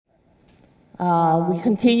We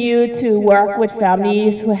continue to work with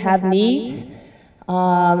families who have needs,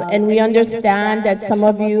 and we understand that some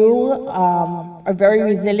of you are very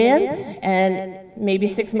resilient and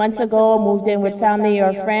maybe 6 months ago moved in with family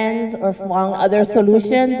or friends or found other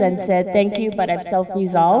solutions and said, thank you, but I've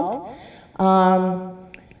self-resolved.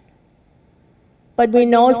 But we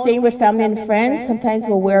know staying with family and friends sometimes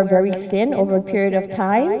will wear very thin over a period of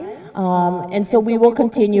time, and so we will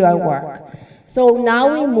continue our work. So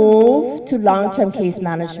now we move to long-term case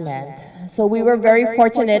management. So we were very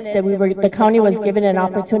fortunate that the county was given an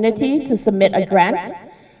opportunity to submit a grant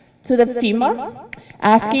to the FEMA,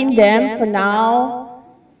 asking them for now,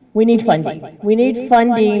 we need funding. We need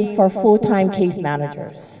funding for full-time case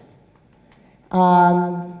managers.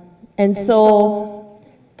 And so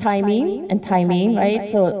timing, right?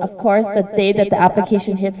 So of course, the day that the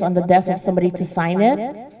application hits on the desk of somebody to sign it,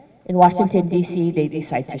 in Washington, D.C., they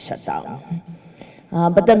decide to shut down.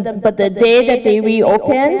 But the day that they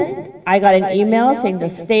reopened, I got an email saying the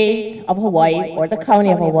state of Hawaii or the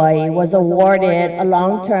county of Hawaii was awarded a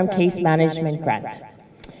long-term case management grant.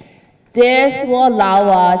 This will allow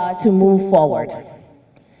us to move forward,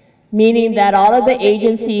 meaning that all of the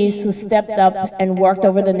agencies who stepped up and worked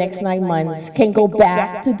over the next 9 months can go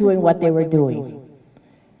back to doing what they were doing.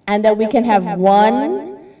 And that we can have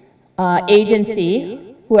one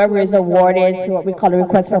agency, whoever is awarded through what we call a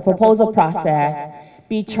request for proposal process,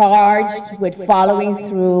 be charged with following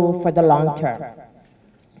through for the long term.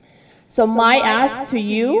 So my ask to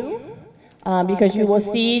you, because you will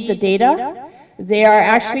see the data, there are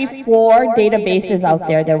actually 4 databases out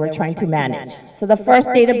there that we're trying to manage. So the first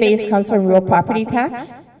database comes from real property tax.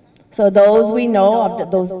 So those we know of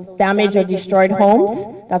those damaged or destroyed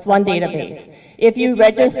homes, that's one database. If you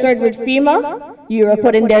registered with FEMA, you are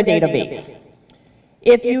put in their database.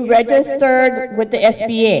 If you registered with the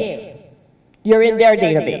SBA, you're in their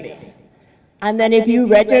database. And then if you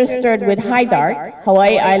registered with HIDART,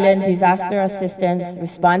 Hawaii Island Disaster Assistance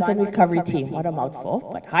Response and Recovery Team, what a mouthful,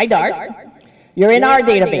 but HIDART, you're in our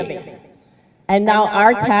database. And now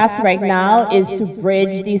our task right now is to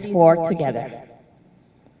bridge these 4 together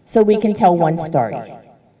so we can tell one story.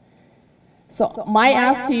 So my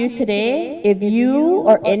ask to you today, if you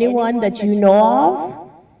or anyone that you know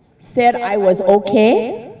of said I was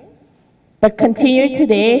okay, but continue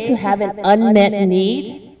today to have an unmet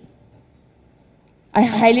need, I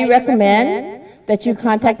highly recommend that you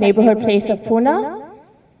contact Neighborhood Place of Puna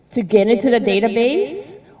to get into the database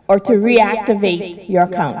or to reactivate your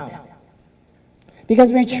account.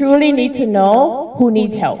 Because we truly need to know who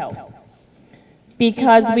needs help.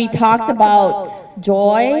 Because we talked about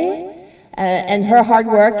Joy and her hard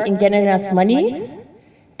work in getting us monies.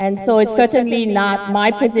 And so it's certainly not my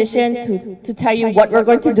position to tell you what we're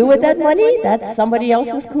going to do with that money. That's somebody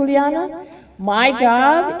else's kuleana. My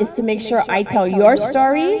job is to make sure I tell your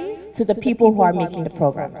story to the people who are making the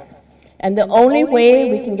programs. And the only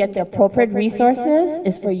way we can get the appropriate resources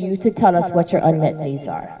is for you to tell us what your unmet needs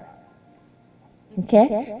are.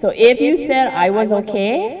 Okay? So if you said I was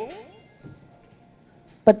okay,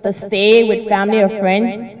 but the stay with family or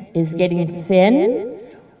friends is getting thin,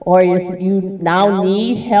 or you now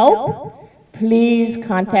need help, please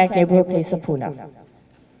contact Neighborhood Place of Puna.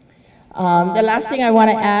 The last thing I want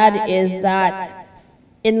to add is that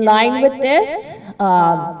in line with this,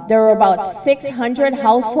 there were about 600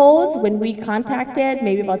 households when we contacted,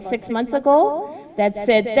 maybe about 6 months ago, that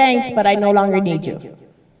said, thanks, but I no longer need you.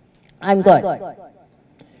 I'm good.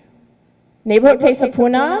 Neighborhood Place of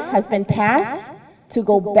Puna has been tasked to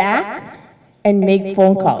go back and make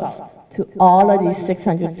phone calls to all of these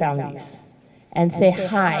 600 families and say,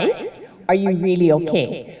 hi, are you really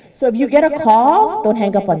okay? So if you get a call, don't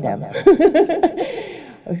hang up on them.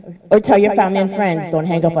 Or tell your family and friends, don't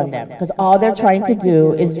hang up on them. Because all they're trying to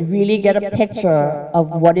do is really get a picture of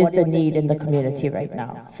what is the need in the community right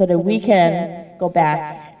now, so that we can go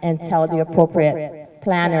back and tell the appropriate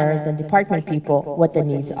planners and department people what the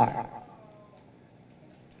needs are.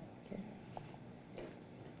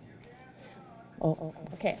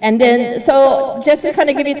 Okay, and then, so just to kind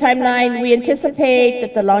of give you a timeline, we anticipate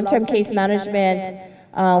that the long-term case management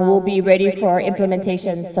will be ready for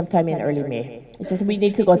implementation sometime in early May. It's just we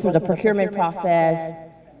need to go through the procurement process.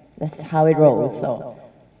 That's how it rolls, so,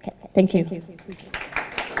 okay, thank you.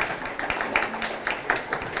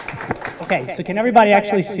 Okay, so can everybody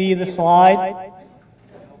actually see the slide?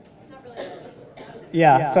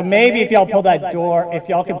 Yeah, so maybe if y'all pull that door, if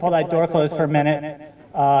y'all can pull that door closed for a minute,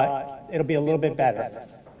 it'll be a little bit better.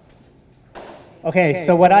 Okay,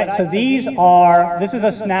 so this is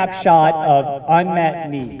a snapshot of unmet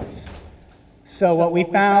needs. So what we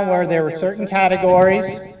found were there were certain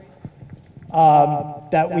categories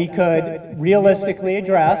that we could realistically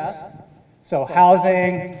address. So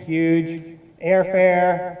housing, huge.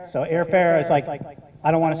 Airfare, so airfare is like,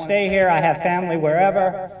 I don't want to stay here, I have family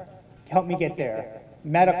wherever, help me get there.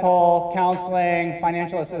 Medical, counseling,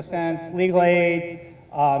 financial assistance, legal aid,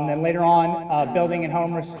 then later on, building and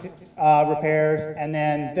home repairs, and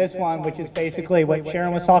then this one, which is basically what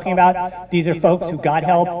Sharon was talking about. These are folks who got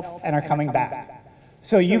help and are coming back.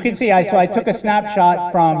 So you can see, I took a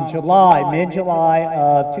snapshot from July, mid-July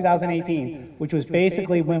of 2018, which was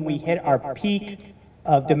basically when we hit our peak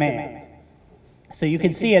of demand. So you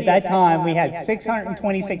can see at that time we had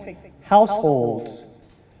 626 households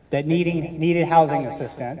that needed housing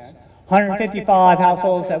assistance, 155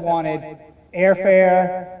 households that wanted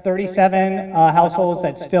airfare, 37 households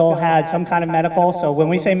that still had some kind of medical. So when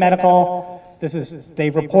we say medical,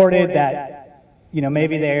 they've reported that, you know,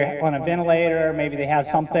 maybe they're on a ventilator, maybe they have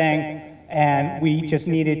something, and we just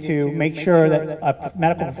needed to make sure that a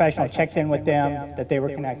medical professional checked in with them, that they were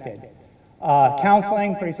connected.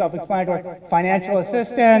 Counseling, pretty self-explanatory. Financial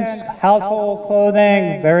assistance, household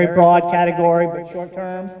clothing, very broad category, but short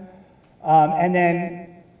term. And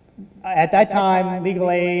then at that time, legal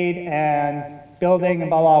aid and building and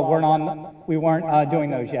blah, blah, we weren't doing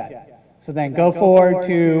those yet. So then go forward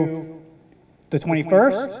to the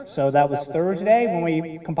 21st. So that was Thursday when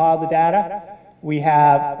we compiled the data. We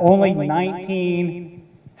have only 19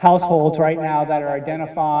 households right now that are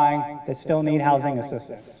identifying that still need housing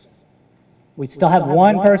assistance. We still have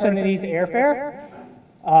one person that needs airfare,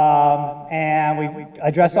 and we've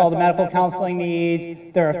addressed all the medical counseling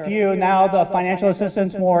needs. There are a few now. The financial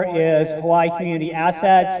assistance more is Hawaii Community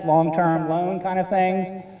Assets, long-term loan kind of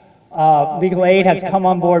things. Legal aid has come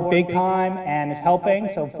on board big time and is helping.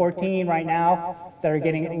 So 14 right now that are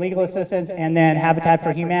getting legal assistance, and then Habitat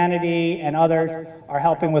for Humanity and others are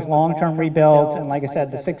helping with long-term rebuilds. And like I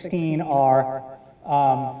said, the 16 are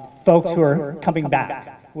folks who are coming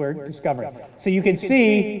back. We're discovering. So you can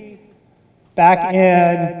see back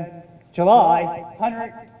in July,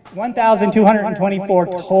 1,224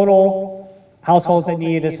 total households that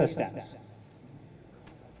needed assistance.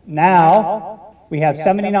 Now we have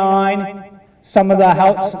 79, some of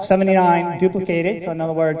the 79 duplicated. So in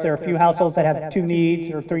other words, there are a few households that have 2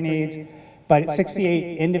 needs or 3 needs, but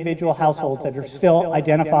 68 individual households that are still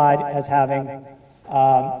identified as having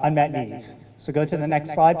unmet needs. So go to the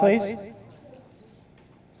next slide, please.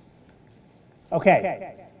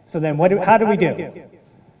 Okay, so then how do we do?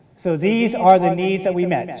 So these are the needs that we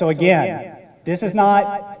met. So again, this is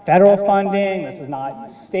not federal funding, this is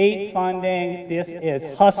not state funding, this is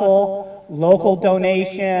hustle, local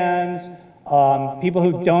donations, people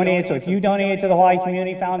who donate. So if you donate to the Hawaii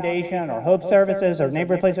Community Foundation or Hope Services or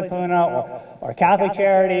Neighborhood Place of Puna or Catholic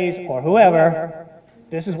Charities or whoever,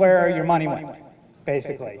 this is where your money went,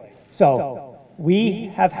 basically. So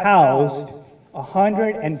we have housed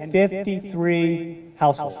 153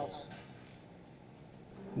 households.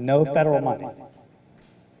 No federal money.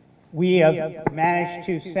 We have managed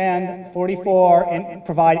to send 44 and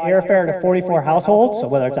provide airfare to 44 households, so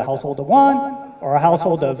whether it's a household of 1 or a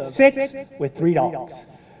household of 6 with 3 dogs.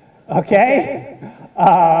 Okay?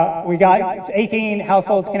 We got 18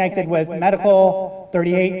 households connected with medical,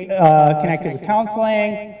 38 connected with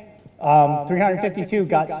counseling, 352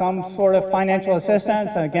 got some sort of financial assistance.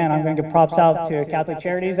 And again, I'm going to give props out to Catholic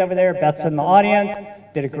Charities over there. Beth's in the audience,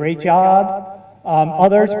 did a great job.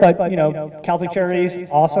 Others, but you know, Catholic Charities,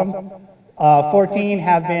 awesome. 14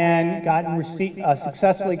 have been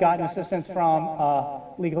successfully gotten assistance from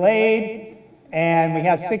legal aid, and we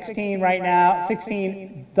have 16 right now,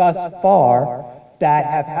 16 thus far that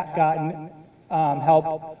have gotten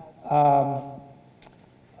help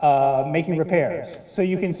making repairs. So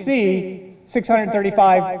you can see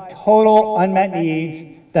 635 total unmet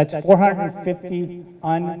needs. That's 450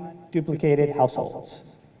 unduplicated households.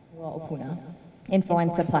 Info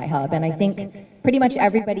and Supply Hub, and I think pretty much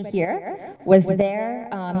everybody here was there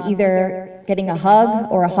either getting a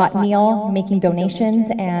hug or a hot meal, making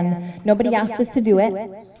donations, and nobody asked us to do it.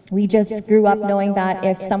 We just grew up knowing that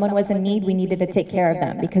if someone was in need, we needed to take care of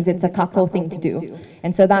them because it's a kako thing to do.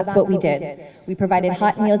 And so that's what we did. We provided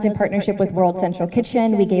hot meals in partnership with World Central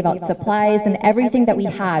Kitchen. We gave out supplies, and everything that we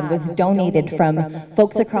had was donated from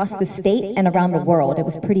folks across the state and around the world. It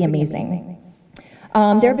was pretty amazing.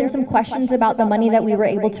 There have been some questions about the money that we were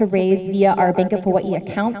able to raise via our Bank of Hawaii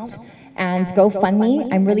accounts and GoFundMe.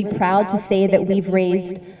 I'm really proud to say that we've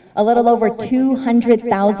raised a little over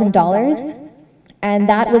 $200,000, and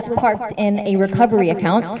that was parked in a recovery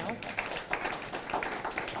account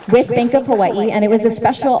with Bank of Hawaii, and it was a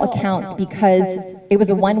special account because it was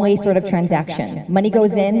a one-way sort of transaction. Money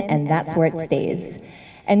goes in, and that's where it stays.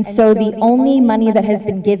 And so the only money that has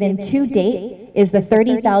been given to date is the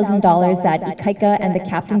 $30,000 that Ikaika and the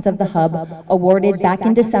captains of the hub awarded back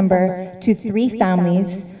in December to 3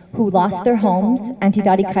 families who lost their homes. Auntie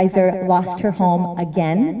Dottie Kaiser lost her home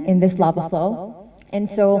again in this lava flow. And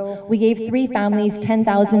so we gave 3 families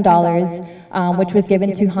 $10,000, which was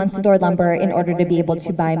given to Hansador Lumber in order to be able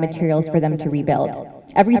to buy materials for them to rebuild.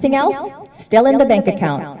 Everything else, still in the bank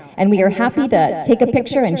account. And we are happy to take a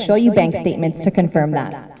picture and show you bank statements to confirm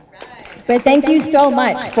that. But thank you so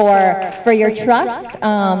much for your trust.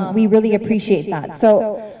 We really appreciate that. So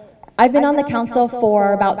I've been on the council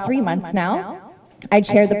for about 3 months now. I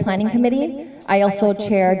chair the planning committee. I also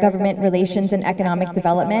chair government relations and economic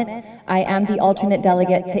development. I am the alternate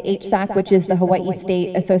delegate to HSAC, which is the Hawaii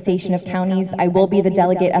State Association of Counties. I will be the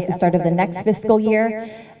delegate at the start of the next fiscal year.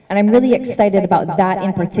 And I'm really excited about that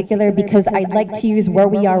in particular because I'd like to use where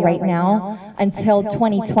we are right now until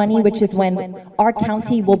 2020, which is when our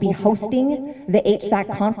county will be hosting the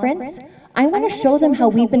HSAC conference. I want to show them how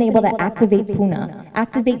we've been able to activate Puna,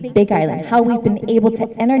 activate Big Island, how we've been able to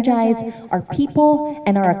energize our people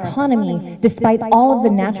and our economy despite all of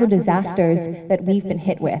the natural disasters that we've been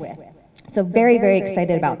hit with. So very, very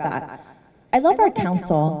excited about that. I love our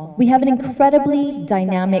council. We have an incredibly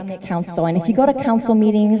dynamic council, and if you go to council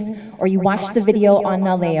meetings or you watch the video on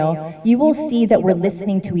Naleo, you will see that we're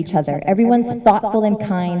listening to each other. Everyone's thoughtful and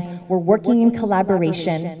kind. We're working in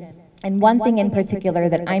collaboration. And one thing in particular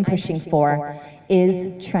that I'm pushing for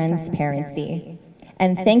is transparency.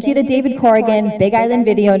 And thank you to David Corrigan, Big Island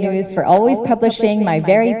Video News, for always publishing my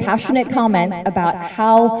very passionate comments about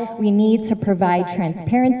how we need to provide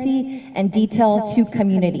transparency and detail to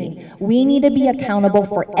community. We need to be accountable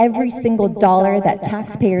for every single dollar that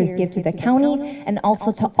taxpayers give to the county and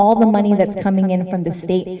also to all the money that's coming in from the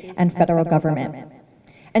state and federal government.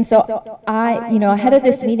 And so ahead of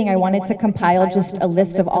this meeting, I wanted to compile just a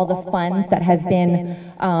list of all the funds that have been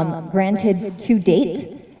granted to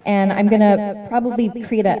date. And I'm going to probably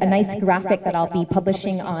create a nice graphic that I'll be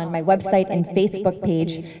publishing on my website and Facebook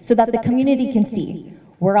page so that the community can see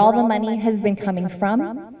where all the money has been coming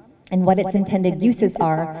from and what its intended uses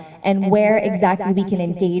are, and where exactly we can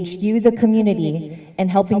engage you, the community, in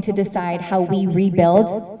helping to decide how we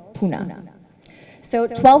rebuild Puna. So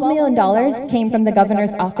 $12 million came from the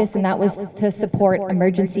governor's office, and that was to support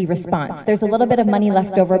emergency response. There's a little bit of money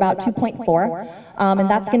left over, about 2.4, and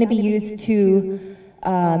that's going to be used to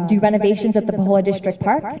do renovations at the Pahoa District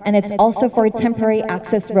Park, and it's also for temporary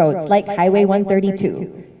access roads like Highway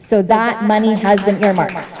 132. So that money has been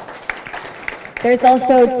earmarked. There's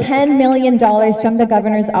also $10 million from the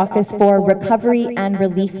governor's office for recovery and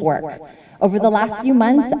relief work. Over the last few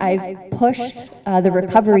months, I've pushed the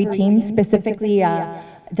recovery team, specifically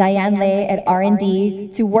Diane Lay at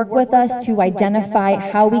R&D, to work with us to identify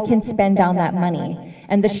how we can spend down that money.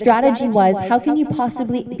 And the strategy was, how can you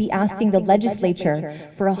possibly be asking the legislature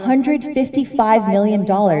for $155 million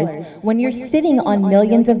when you're sitting on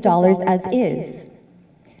millions of dollars as is?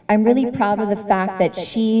 I'm really proud of the fact that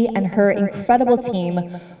she and her incredible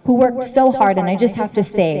team, who worked so hard, and I just have to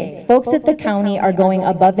say, folks at the county are going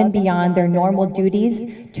above and beyond their normal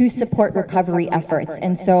duties to support recovery efforts.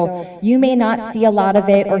 And so you may not see a lot of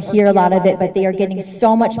it or hear a lot of it, but they are getting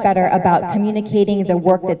so much better about communicating the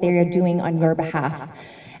work that they are doing on your behalf.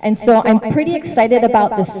 And so I'm pretty excited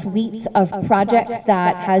about the suite of projects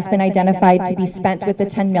that has been identified to be spent with the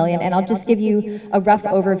 $10 million. And I'll just give you a rough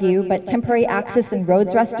overview, but temporary access and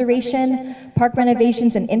roads restoration, park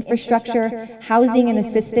renovations and infrastructure, housing and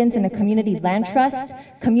assistance in a community land trust,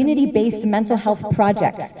 community-based mental health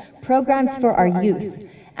projects, programs for our youth.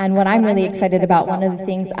 And what I'm really excited about, one of the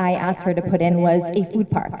things I asked her to put in was a food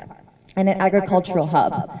park and an agricultural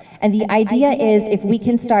hub. And the idea is, if we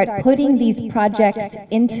can start putting these projects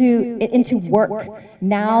into work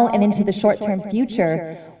now and into the short-term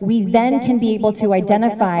future, we then can be able to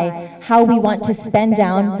identify how we want to spend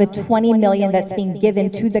down the $20 million that's being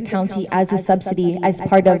given to the county as a subsidy as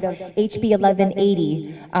part of HB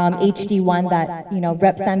 1180, HD1 that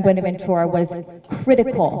Rep. San Buenaventura was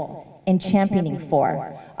critical in championing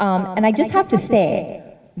for. And I just have to say,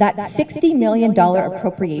 that $60 million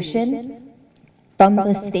appropriation from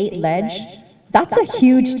the state ledge, that's a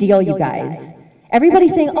huge deal, you guys.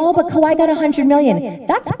 Everybody's saying, oh, but Kauai got $100 million.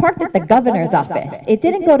 That's parked at the governor's office. It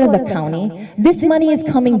didn't go to the county. This money is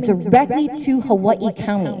coming directly to Hawaii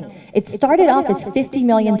County. It started off as $50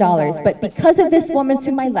 million, but because of this woman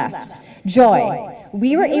to my left, Joy,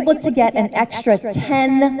 we were able to get an extra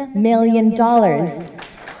 $10 million.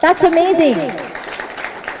 That's amazing.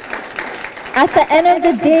 At the end of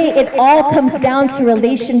the day, it all comes down to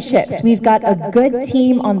relationships. We've got a good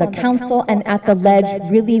team on the council and at the ledge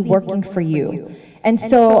really working for you. And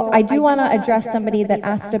so I do want to address somebody that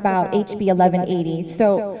asked about HB 1180.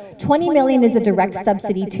 So 20 million is a direct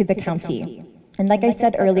subsidy to the county. And like I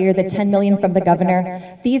said earlier, the 10 million from the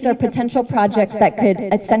governor, these are potential projects that could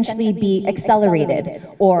essentially be accelerated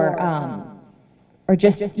or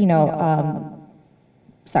just,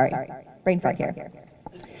 sorry, brain fart here.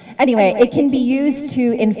 Anyway, it can be used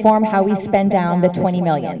to inform how we spend down the 20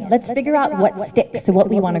 million. Let's figure out what sticks and what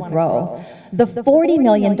we want to grow. The $40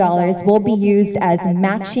 million will be used as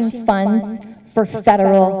matching funds for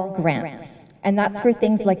federal grants. And that's for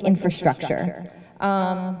things like infrastructure.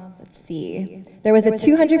 Let's see. There was a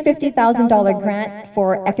 $250,000 grant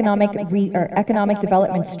for economic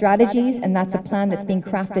development strategies, and that's a plan that's being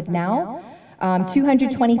crafted now.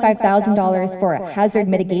 $225,000 for a hazard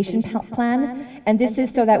mitigation plan, and this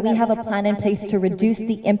is so that we have a plan in place to reduce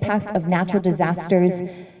the impact of natural disasters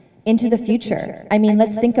into the future. I mean,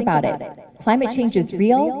 let's think about it. Climate change is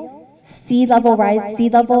real. Sea level rise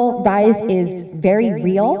is very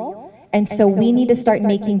real, and so we need to start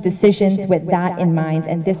making decisions with that in mind,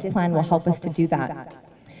 and this plan will help us to do that.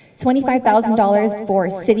 $25,000 for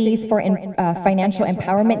cities for financial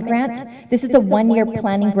empowerment grant. This is a one-year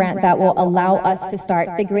planning grant that will allow us to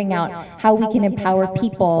start figuring out how we can empower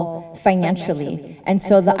people financially. And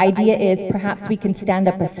so the idea is perhaps we can stand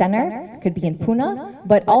up a center, could be in Puna,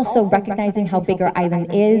 but also recognizing how big our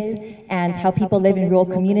island is and how people live in rural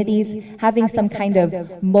communities, having some kind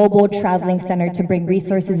of mobile traveling center to bring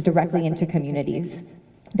resources directly into communities.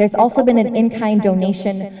 There's also been an in-kind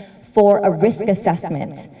donation for a risk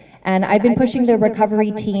assessment. And I've been pushing the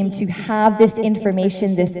recovery team to have this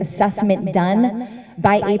information, this assessment done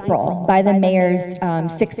by April, by the mayor's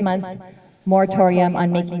 6-month moratorium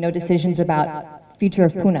on making no decisions about future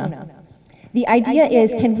of Puna. The idea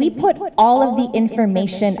is, can we put all of the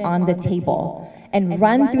information on the table and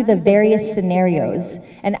run through the various scenarios?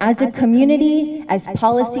 And as a community, as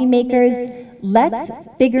policymakers, let's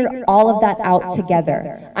figure all of that out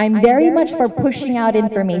together. I'm very much for pushing out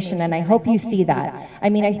information, and I hope you see that. I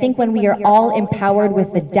mean, I think when we are all empowered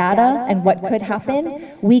with the data and what could happen,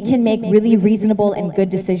 we can make really reasonable and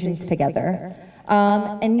good decisions together.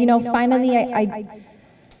 Finally, I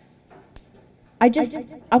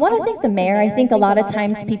want to thank the mayor. I think a lot of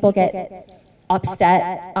times people get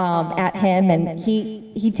upset at him, and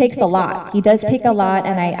he takes a lot. He does take a lot,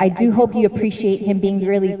 and I do hope you appreciate him being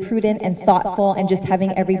really prudent and thoughtful and just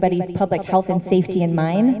having everybody's public health and safety in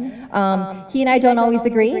mind. He and I don't always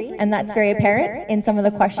agree, and that's very apparent in some of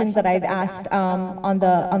the questions that I've asked on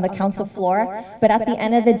the council floor. But at the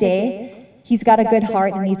end of the day, he's got a good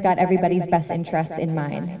heart and he's got everybody's best interests in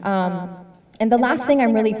mind. And the last thing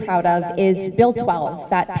I'm really proud of is Bill 12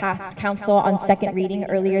 that passed council on second reading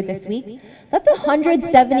earlier this week. That's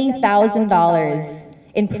 $170,000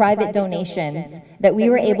 in private donations that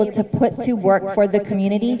we were able to put to work for the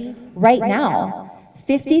community right now.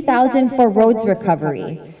 $50,000 for roads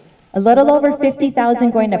recovery. A little over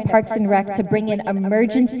 $50,000 going to Parks and Rec to bring in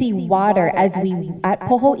emergency water at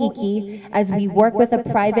Pohoa, as we work with a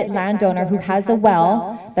private landowner who has a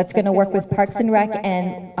well that's going to work with Parks and Rec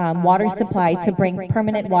and water supply to bring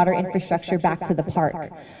permanent water infrastructure back to the park.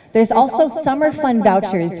 There's also summer fund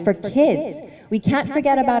vouchers for kids. We can't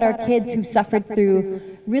forget about our kids who suffered through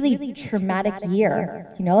really traumatic year.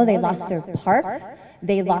 You know, they lost their park,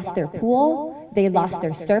 they lost their pool, they lost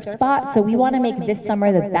their surf spot, so we want to make this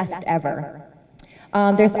summer the best ever.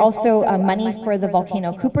 There's also money for the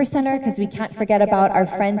Volcano Cooper Center, because we can't forget about our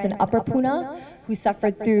friends in Upper Puna who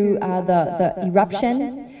suffered through the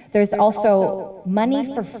eruption. There's also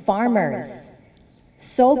money for farmers.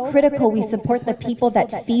 So critical, we support the people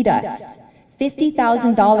that feed us.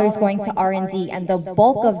 $50,000 going to R&D, and the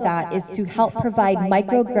bulk of that is to help provide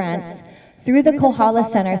micro grants through the Kohala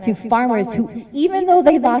Center to farmers who, even though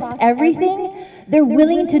they lost everything, they're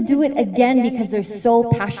willing to do it again because they're so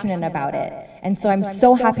passionate about it. And so I'm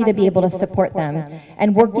so happy to be able to support them.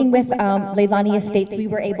 And working with Leilani Estates, we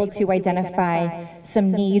were able to identify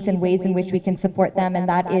some needs and ways in which we can support them, and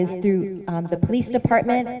that is through the police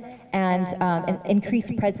department and an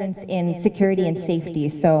increased presence in security and safety.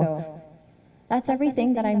 So that's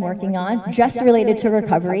everything that I'm working on, just related to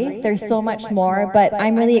recovery. There's so much more, but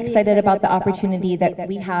I'm really excited about the opportunity that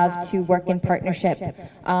we have to work in partnership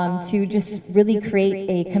to just really create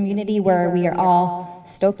a community where we are all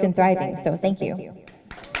stoked and thriving. So thank you.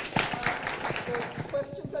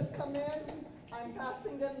 Questions that come in, I'm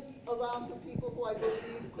passing them around to people who I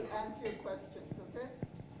believe could answer your questions, okay?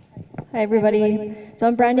 Hi, everybody. So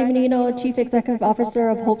I'm Brandy Menino, Chief Executive Officer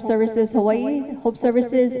of Hope Services Hawaii. Hope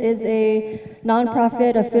Services is a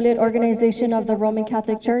nonprofit affiliate organization of the Roman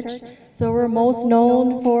Catholic Church. So we're most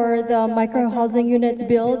known for the micro housing units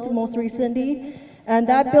built most recently. And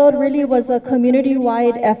that build really was a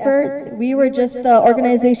community-wide effort. We were just the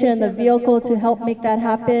organization and the vehicle to help make that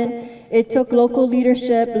happen. It took local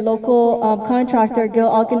leadership, local contractor Gil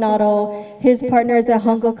Alganado, his partners at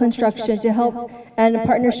Hongo Construction to help, and a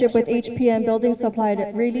partnership with HPM Building Supply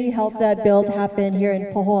to really help that build happen here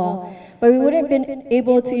in Pahoa. But we wouldn't have been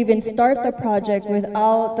able to even start the project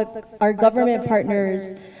without our government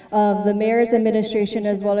partners, the mayor's administration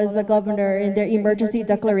as well as the governor in their emergency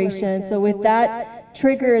declaration. So with that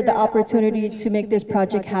triggered the opportunity to make this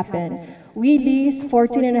project happen. We leased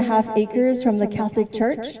 14.5 acres from the Catholic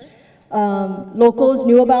Church. Locals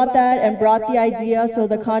knew about that and brought the idea, so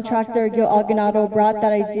the contractor Gil Alganado brought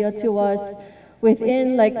that idea to us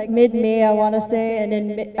within like mid-May, I want to say, and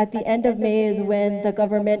then at the end of May is when the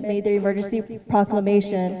government made their emergency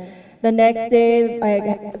proclamation. The next day,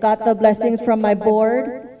 I got the blessings from my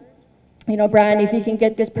board. You know, Brian, if you can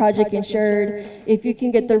get this project insured, if you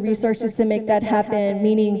can get the resources to make that happen,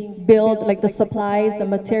 meaning build like the supplies, the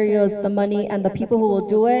materials, the money, and the people who will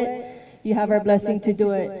do it, you have our blessing to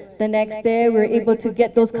do it. The next day, we were able to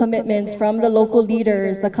get those commitments from the local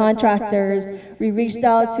leaders, the contractors. We reached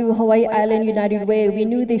out to Hawaii Island United Way. We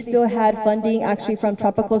knew they still had funding actually from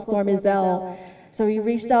Tropical Storm Iselle. So we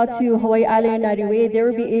reached out to Hawaii Island United Way. They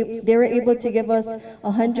were able to give us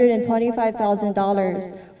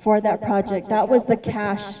 $125,000 for that project. That was the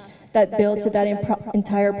cash that built to that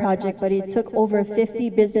entire project, but it took over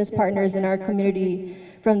 50 business partners in our community,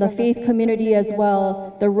 from the faith community as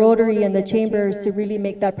well, the Rotary and the Chambers, to really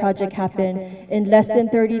make that project happen. In less than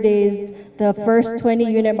 30 days, the first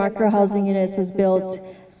 20-unit micro-housing units was built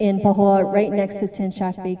in Pahoa, right next to Tin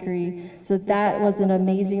Shack Bakery. So that was an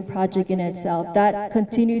amazing project in itself. That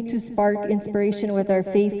continued to spark inspiration with our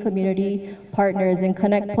faith community partners, and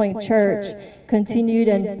Connect Point Church continued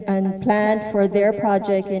and planned for their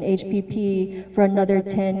project in HPP for another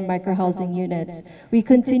 10 micro-housing units. We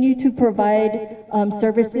continue to provide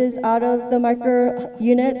services out of the micro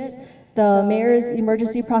units. The mayor's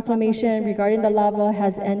emergency proclamation regarding the lava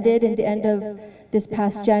has ended in the end of this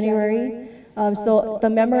past January. So the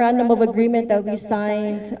memorandum of agreement that we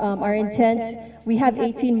signed, our intent, we have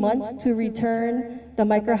 18 months to return the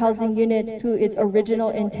micro-housing units to its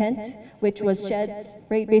original intent, which was sheds,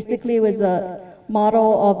 right? Basically, it was a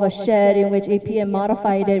model of a shed in which APM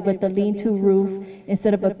modified it with a lean-to roof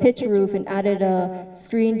instead of a pitch roof, and added a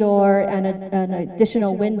screen door and an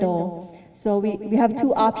additional window. So we have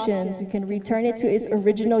two options. You can return it to its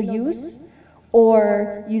original use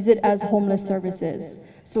or use it as homeless services.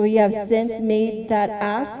 So we have since made that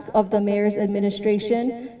ask of the mayor's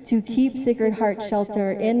administration to keep Sacred Heart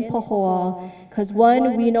Shelter in Pahoa, because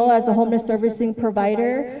one, we know as a homeless servicing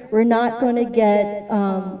provider, we're not going to get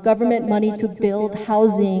government money to build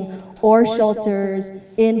housing or shelters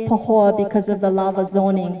in Pahoa because of the lava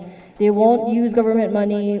zoning. They won't use government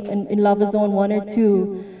money in lava zone 1 or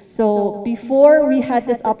 2. So before we had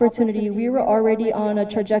this opportunity, we were already on a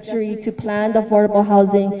trajectory to plan the affordable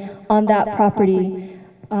housing on that property.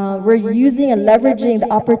 We're using and leveraging the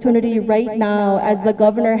opportunity right now as the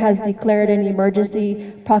governor has declared an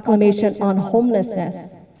emergency proclamation on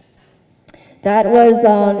homelessness. That was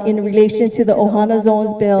in relation to the Ohana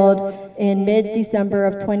Zones build in mid-December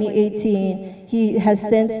of 2018. He has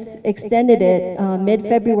since extended it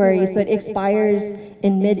mid-February, so it expires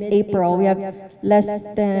in mid-April. We have less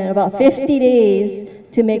than about 50 days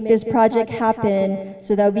to make this project happen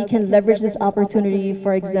so that we can leverage this opportunity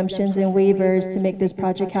for exemptions and waivers to make this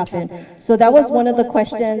project happen. So that was one of the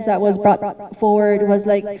questions that was brought forward, was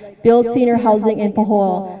like build senior housing in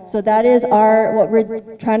Pahoa. So that is what we're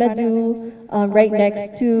trying to do right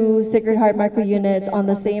next to Sacred Heart micro units on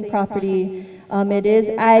the same property. It is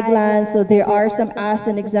ag land, so there are some asks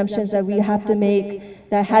and exemptions that we have to make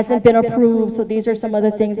that hasn't been approved. So these are some of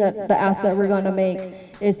the things that the asks that we're going to make,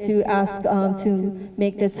 is to ask to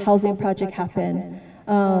make this housing project happen.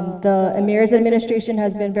 The mayor's administration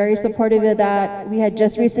has been very supportive of that. We had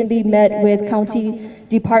just recently met with county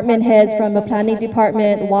department heads from the planning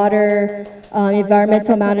department, water,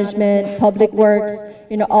 environmental management, public works,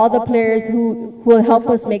 all the players who will help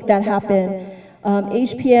us make that happen.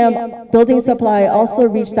 HPM Building Supply also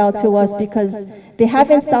reached out to us because they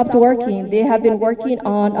haven't stopped working. They have been working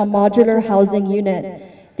on a modular housing unit.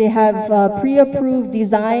 They have pre-approved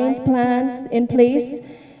designed plans in place,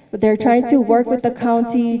 but they're trying to work with the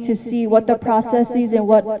county to see what the processes and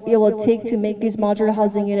what it will take to make these modular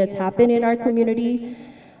housing units happen in our community.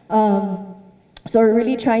 So we're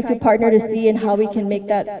really trying to partner to see and how we can make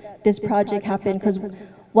this project happen, because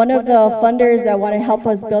one of the funders that want to help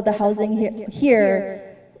us build the housing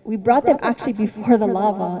here we brought them actually before the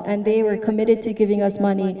lava, and they were committed to giving us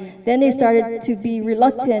money. Then they started to be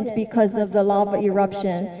reluctant because of the lava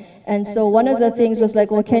eruption. And so one of the things was like,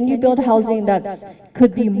 well, can you build housing that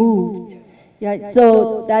could be moved? Yeah,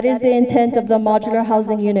 so that is the intent of the modular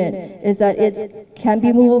housing unit, is that it can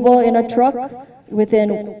be movable in a truck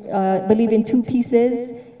within, I believe in 2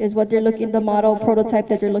 pieces, is what they're looking, the model prototype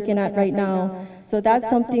that they're looking at right now. So that's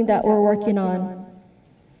something that we're working on.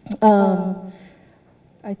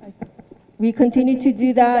 We continue to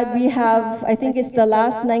do that. We have, I think it's the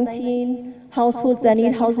last 19 households that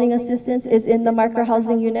need housing assistance is in the micro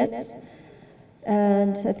housing units.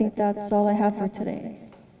 And I think that's all I have for today.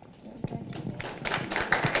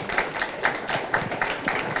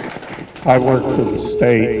 I work for the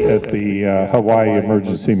state at the Hawaii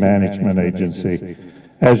Emergency Management Agency.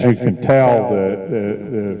 As you can tell,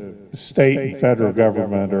 the state and federal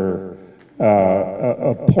government are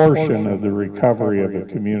a portion of the recovery of a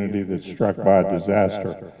community that's struck by a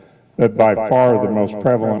disaster. But by far the most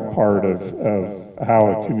prevalent part of how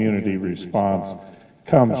a community responds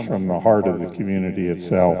comes from the heart of the community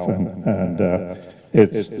itself. And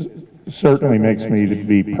it certainly makes me to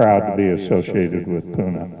be proud to be associated with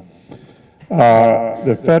Puna.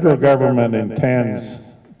 The federal government intends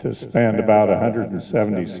to spend about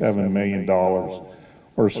 $177 million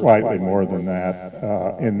or slightly more than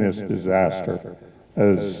that in this disaster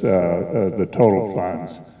as the total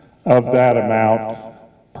funds. Of that amount,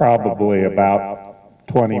 probably about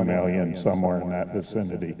 20 million, somewhere in that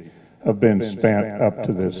vicinity, have been spent up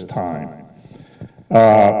to this time.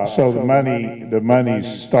 So the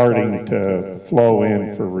money's starting to flow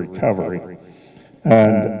in for recovery.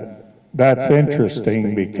 And that's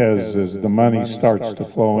interesting because as the money starts to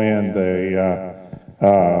flow in,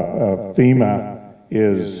 FEMA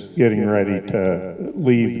is getting ready to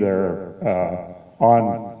leave their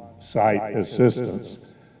on-site assistance.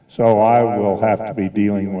 So I will have to be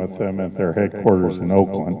dealing with them at their headquarters in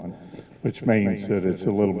Oakland, which means that it's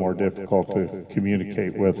a little more difficult to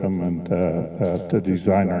communicate with them and to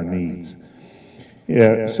design our needs.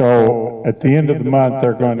 Yeah, so at the end of the month,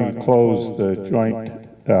 they're going to close the joint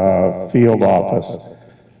field office,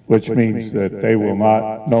 which means that they will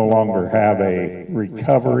no longer have a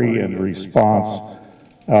recovery and response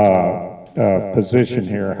position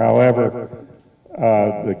here. However,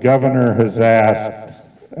 the governor has asked,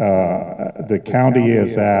 the county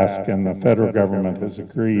has asked, and the federal government has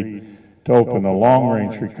agreed to open a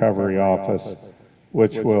long-range recovery office,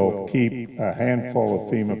 which will keep a handful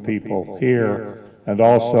of FEMA people here and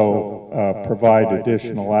also provide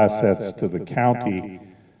additional assets to the county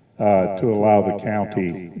to allow the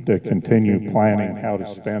county to continue planning how to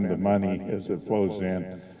spend the money as it flows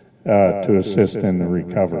in to assist in the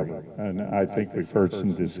recovery. And I think we've heard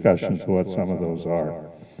some discussions of what some of those are.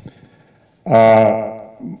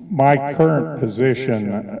 My current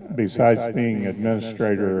position, besides being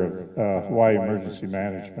administrator of Hawaii Emergency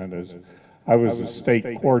Management, is I was a state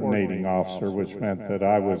coordinating officer, which meant that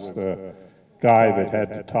I was the guy that had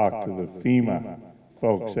to talk to the FEMA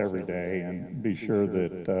folks every day and be sure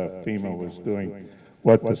that FEMA was doing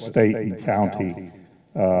what the state and county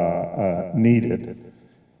needed.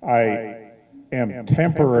 I am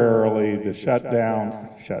temporarily the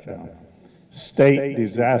state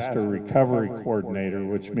disaster recovery coordinator,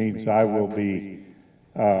 which means I will be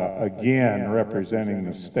again representing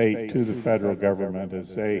the state to the federal government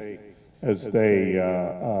as they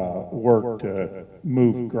work to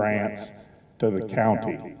move grants to the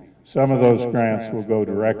county. Some of those grants will go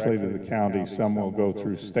directly to the county, some will go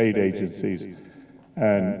through state agencies,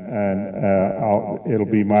 and it'll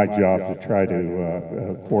be my job to try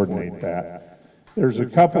to coordinate that. There's a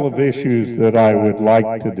couple of issues that I would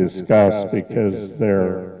like to discuss because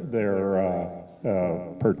they're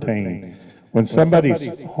pertain. When somebody's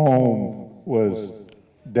home was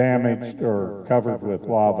damaged or covered with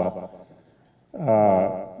lava,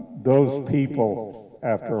 those people,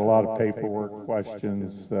 after a lot of paperwork,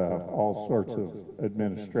 questions, all sorts of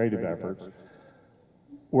administrative efforts,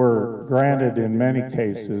 were granted in many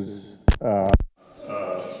cases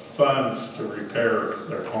funds to repair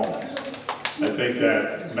their homes. I think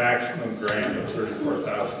that maximum grant of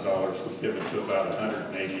 $34,000 was given to about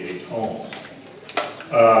 188 homes.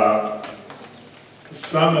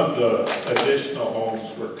 Some of the additional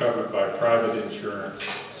homes were covered by private insurance,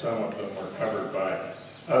 some of them were covered by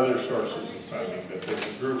other sources of funding, but there's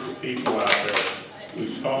a group of people out there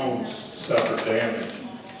whose homes suffered damage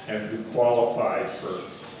and who qualified for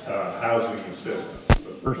housing assistance.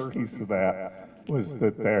 The first piece of that was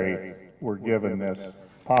that they were given this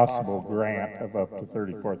possible grant of up to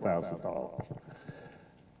 $34,000.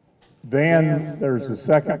 Then there's a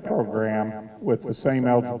second program with the same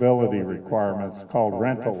eligibility requirements called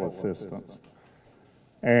rental assistance.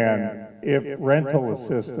 And if rental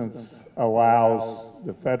assistance allows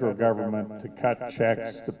the federal government to cut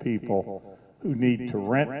checks to people who need to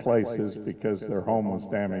rent places because their home was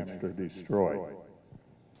damaged or destroyed.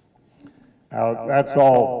 Now, that's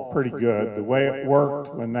all pretty good. The way it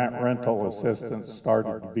worked when that rental assistance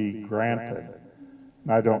started to be granted,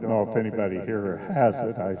 and I don't know if anybody here has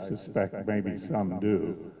it, I suspect maybe some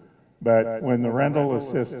do, but when the rental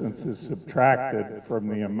assistance is subtracted from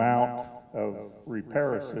the amount of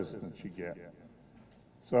repair assistance you get.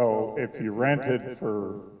 So if you rented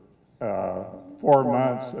for 4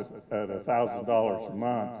 months at $1,000 a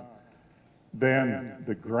month, then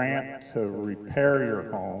the grant to repair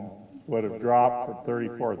your home would have dropped from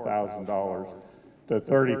 $34,000 to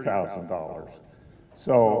 $30,000.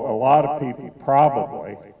 So a lot of people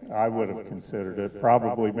probably, I would have considered it,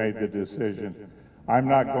 probably made the decision, I'm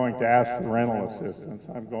not going to ask for rental assistance.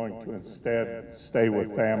 I'm going to instead stay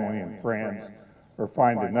with family and friends or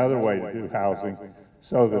find another way to do housing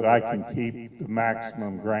so that I can keep the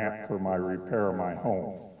maximum grant for my repair of my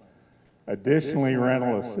home. Additionally,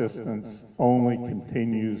 rental assistance only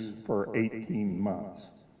continues for 18 months.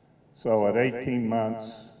 So at 18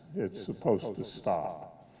 months, it's supposed to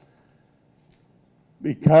stop.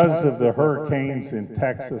 Because of the hurricanes in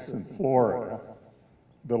Texas and Florida,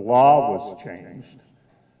 the law was changed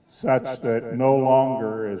such that no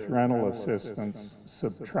longer is rental assistance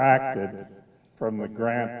subtracted from the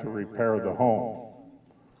grant to repair the home.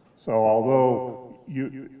 So although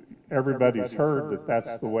everybody's heard that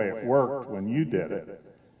that's the way it worked when you did it,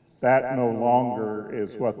 that no longer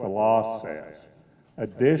is what the law says.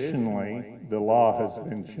 Additionally, the law has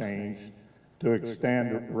been changed to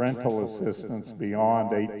extend rental assistance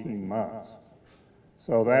beyond 18 months.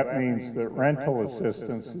 So that means that rental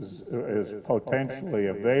assistance is potentially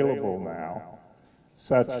available now,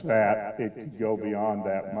 such that it could go beyond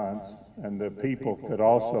that month, and the people could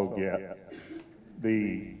also get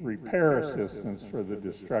the repair assistance for the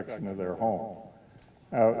destruction of their home.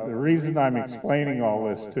 Now, the reason I'm explaining all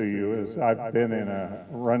this to you is I've been in a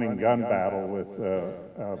running gun battle with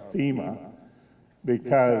FEMA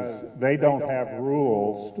because they don't have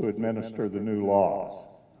rules to administer the new laws.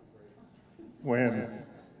 When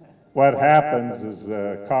what happens is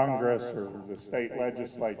Congress or the state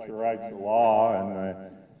legislature writes a law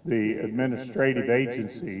and the administrative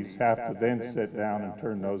agencies have to then sit down and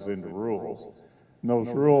turn those into rules. And those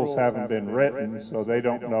rules haven't been written, so they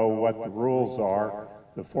don't know what the rules are.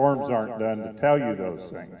 The forms aren't done to tell you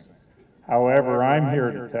those things. However, I'm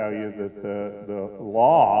here to tell you that the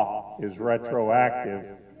law is retroactive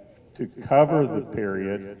to cover the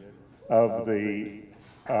period of the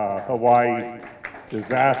Hawaii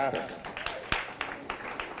disaster.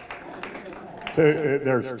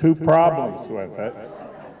 There's two problems with it.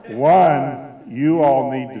 One, you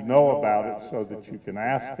all need to know about it so that you can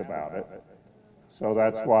ask about it. So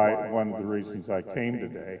that's why one of the reasons I came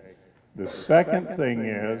today. The second thing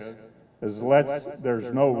is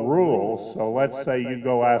there's no rules, so let's say you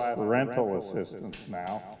go ask for rental assistance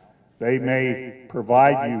now. They may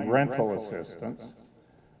provide you rental assistance,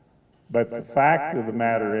 but the fact of the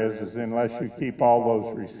matter is unless you keep all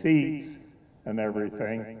those receipts and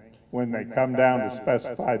everything, when they come down to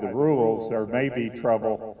specify the rules, there may be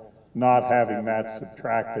trouble not having that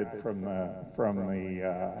subtracted from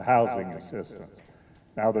the housing assistance.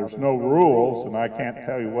 Now, there's no rules, and I can't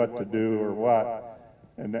tell you what to do or what.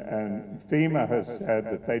 And FEMA has said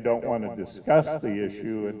that they don't want to discuss the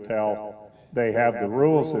issue until they have the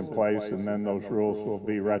rules in place, and then those rules will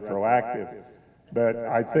be retroactive. But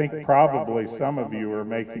I think probably some of you are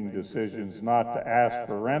making decisions not to ask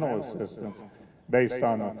for rental assistance based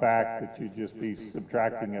on the fact that you'd just be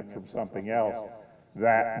subtracting it from something else.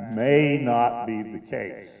 That may not be the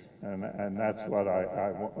case, and that's what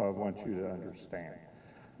I want you to understand.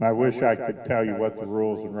 And I wish I could tell you what the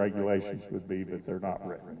rules and regulations would be, but they're not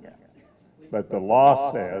written yet. But the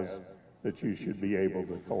law says that you should be able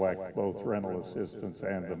to collect both rental assistance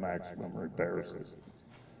and the maximum repair assistance.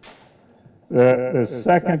 The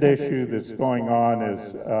second issue that's going on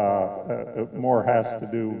is has to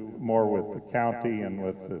do more with the county and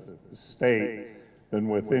with the state than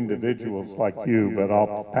with individuals like you, but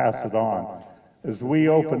I'll pass it on. As we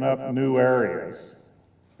open up new areas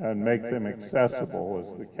and make them accessible,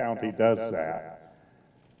 as the county does that,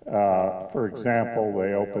 for example,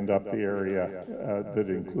 they opened up the area that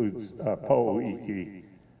includes Pahoa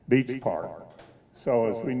Beach Park. So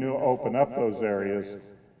as we open up those areas,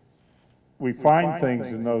 we find things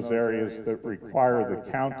in those areas that require the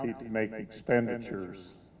county to make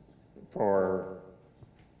expenditures for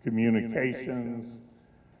communications,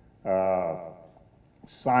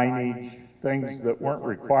 signage, things that weren't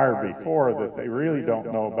required before that they really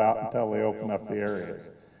don't know about until they open up the areas.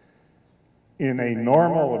 In a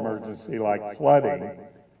normal emergency like flooding,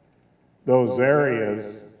 those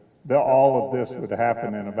areas, all of this would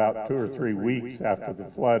happen in about 2 or 3 weeks after the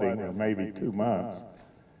flooding, or maybe 2 months,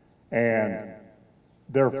 and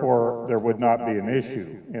therefore there would not be an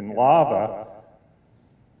issue. In lava,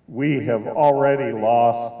 we have already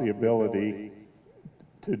lost the ability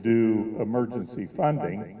to do emergency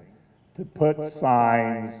funding, to put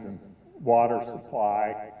signs and water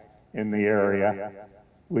supply in the area.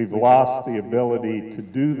 We've lost the ability to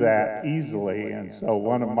do that easily, and so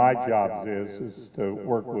one of my jobs is to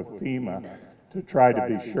work with FEMA to try to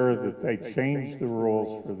be sure that they change the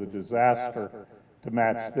rules for the disaster to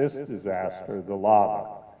match this disaster, the lava.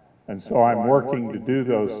 And so I'm working to do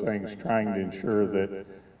those things, trying to ensure that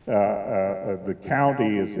the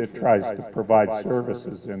county, as it tries to provide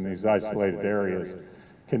services in these isolated areas,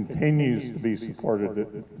 continues to be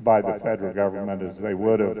supported by the federal government as they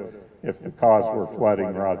would have if the cause were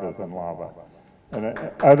flooding rather than lava. And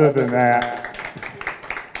other than that,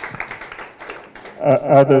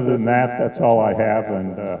 that's all I have,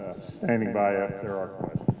 and standing by if there are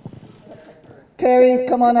questions. Carrie,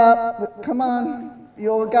 come on up. Come on.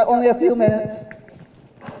 You've got only a few minutes.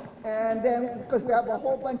 And then, because we have a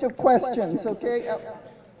whole bunch of questions, okay?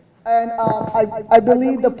 And I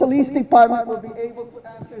believe the police department will be able to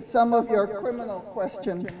answer some of your criminal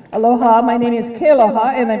questions. Aloha, my name is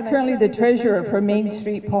Kealoha, and I'm currently the treasurer for Main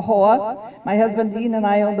Street, Pahoa. My husband Dean and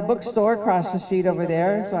I own the bookstore across the street over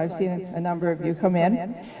there, so I've seen a number of you come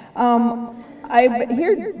in. I'm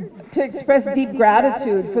here to express deep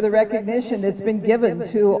gratitude for the recognition that's been given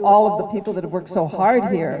to all of the people that have worked so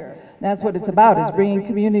hard here. That's what it's about, is bringing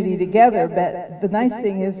community together. But the nice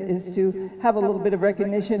thing is to have a little bit of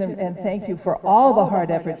recognition and thank you for all the hard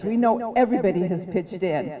efforts. We know everybody has pitched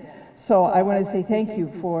in. So I want to say thank you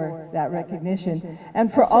for that recognition.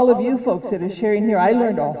 And for all of you folks that are sharing here, I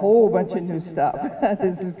learned a whole bunch of new stuff.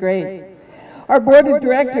 This is great. Our board of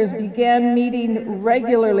directors began meeting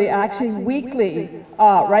regularly, actually weekly,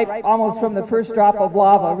 right almost from the first drop of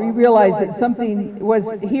lava. We realized that something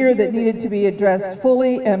was here that needed to be addressed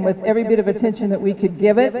fully and with every bit of attention that we could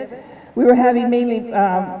give it. We were having mainly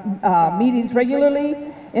meetings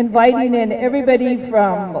regularly, inviting in everybody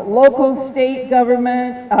from local, state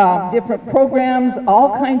government, different programs,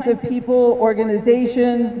 all kinds of people,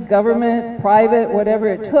 organizations, government, private, whatever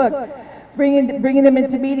it took. Bringing them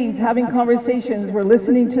into meetings, having conversations. We're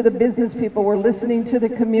listening to the business people. We're listening to the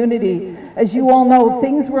community. As you all know,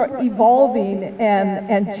 things were evolving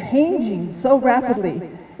and changing so rapidly.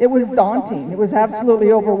 It was daunting. It was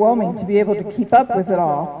absolutely overwhelming to be able to keep up with it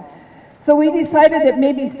all. So we decided that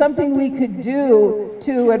maybe something we could do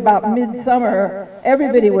to about midsummer.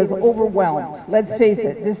 Everybody was overwhelmed. Let's face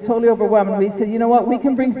it, just totally overwhelmed. And we said, you know what? We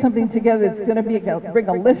can bring something together that's going to bring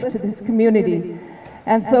a lift to this community.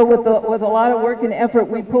 And so with a lot of work and effort,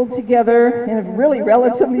 we pulled together in a really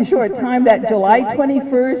relatively short time that July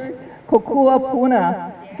 21st Kokua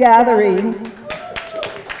Puna gathering.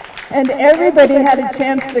 And everybody had a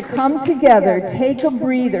chance to come together, take a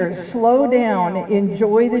breather, slow down,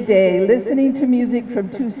 enjoy the day, listening to music from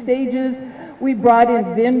 2 stages. We brought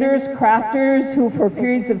in vendors, crafters, who for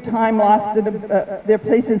periods of time lost their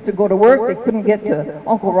places to go to work. They couldn't get to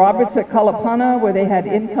Uncle Robert's at Kalapana, where they had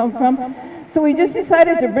income from. So we just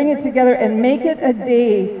decided to bring it together and make it a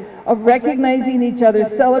day of recognizing each other,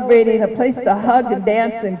 celebrating, a place to hug and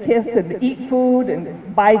dance and kiss and eat food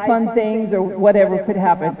and buy fun things or whatever could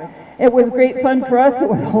happen. It was great fun for us. It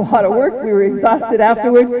was a lot of work. We were exhausted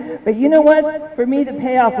afterward. But you know what? For me, the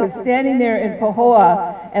payoff was standing there in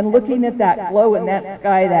Pahoa and looking at that glow in that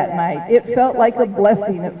sky that night. It felt like a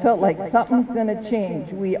blessing. It felt like something's going to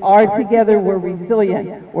change. We are together. We're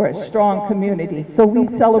resilient. We're a strong community. So we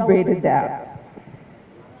celebrated that.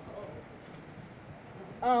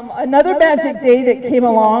 Another magic day that came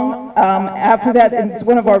along after that, and it's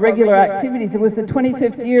one of our regular activities, it was the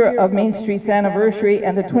 25th year of Main Street's anniversary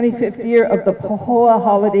and the 25th year of the Pahoa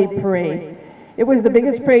Holiday Parade. It was the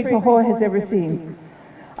biggest parade Pahoa has ever seen.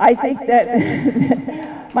 I think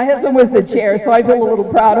that my husband was the chair, so I feel a little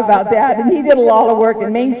proud about that, and he did a lot of work,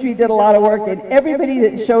 and Main Street did a lot of work, and everybody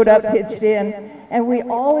that showed up pitched in, and we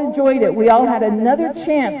all enjoyed it. We all had another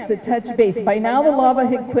chance to touch base. By now the lava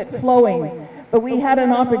had quit flowing, but we had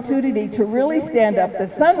an opportunity to really stand up. The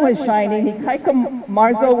sun was shining. Ikaika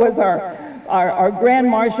Marzo was our Grand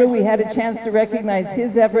Marshal. We had a chance to recognize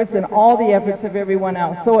his efforts and all the efforts of everyone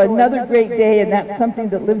else. So another great day, and that's something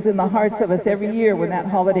that lives in the hearts of us every year when that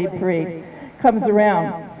holiday parade comes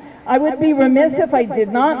around. I would be remiss if I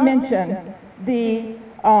did not mention the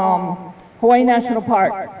Hawaii National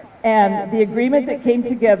Park and the agreement that came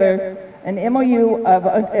together, an MOU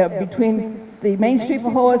between the Main Street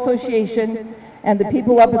Pahoa Association and the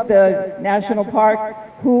people up at the National Park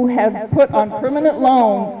who had put on permanent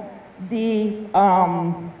loan the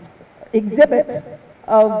exhibit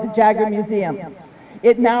of the Jagger Museum.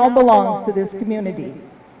 It now belongs to this community.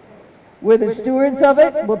 We're the stewards of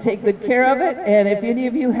it, we'll take good care of it, and if any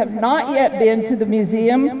of you have not yet been to the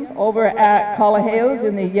museum over at Kalaheo's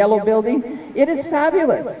in the yellow building, it is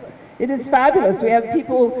fabulous. It is fabulous. We have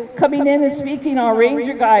people coming in and speaking, our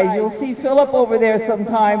ranger guys. You'll see Philip over there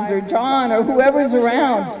sometimes, or John, or whoever's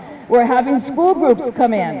around. We're having school groups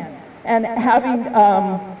come in and having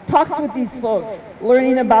talks with these folks,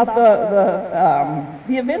 learning about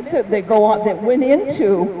the events that they go on, that went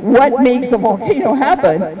into what makes a volcano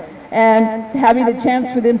happen, and having a chance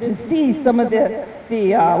for them to see some of the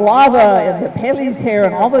lava and the Pele's hair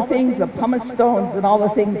and all the things, the pumice stones and all the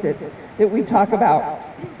things that we talk about.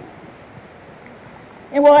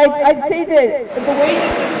 And well, I'd say that the way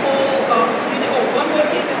that this whole, one more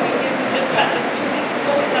thing that we did, we just had this 2 weeks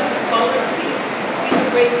ago, we had the scholars feast. We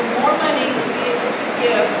could raise more money to be able to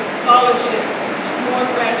give scholarships to more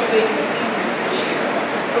graduating seniors this year.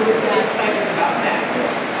 So we're really excited about that.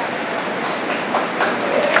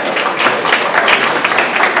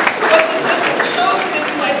 What this shows is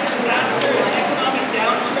like disaster and economic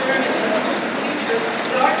downturn and uncertain future,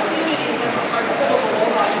 that our community has a heart full of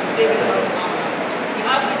aloha and big enough.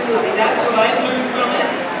 Absolutely, that's what I've learned from it.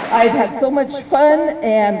 I've had so much fun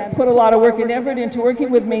and put a lot of work and effort into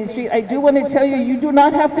working with Main Street. I do want to tell you, you do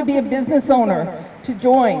not have to be a business owner to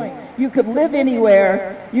join. You could live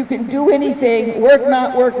anywhere, you can do anything, work,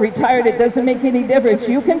 not work, retired, it doesn't make any difference.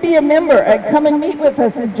 You can be a member and come and meet with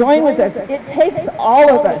us and join with us. It takes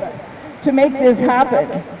all of us to make this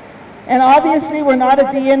happen. And obviously we're not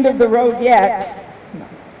at the end of the road yet.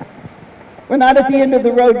 We're not at the end of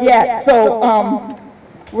the road yet, so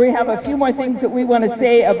we have a few more things that we want to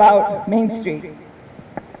say about Main Street.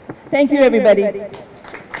 Thank you, everybody.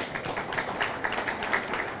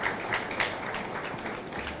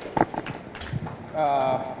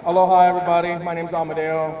 Aloha, everybody. My name's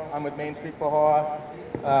Amadeo. I'm with Main Street Pahoa.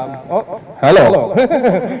 Hello.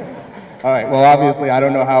 All right, well, obviously, I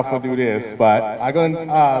don't know how to do this, but I'm going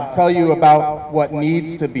to tell you about what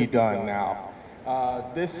needs to be done now.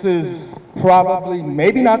 This is probably,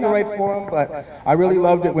 maybe not the right forum, but I really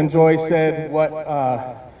loved it when Joy said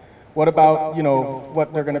what about, you know,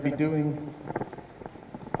 what they're going to be doing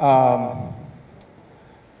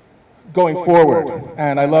going forward.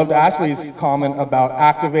 And I loved Ashley's comment about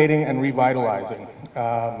activating and revitalizing.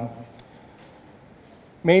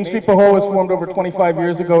 Main Street Pahoa was formed over 25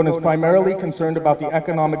 years ago and is primarily concerned about the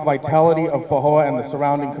economic vitality of Pahoa and the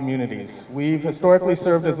surrounding communities. We've historically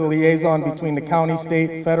served as a liaison between the county,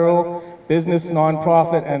 state, federal, business,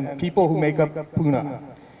 nonprofit, and people who make up Puna.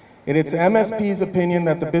 It is MSP's opinion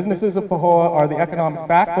that the businesses of Pahoa are the economic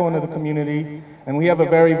backbone of the community, and we have a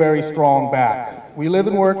very, very strong back. We live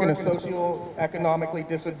and work in a socio-economically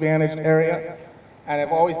disadvantaged area, and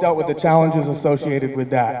have always dealt with the challenges associated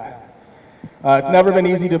with that. It's never been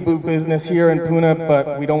easy to do business here in Puna,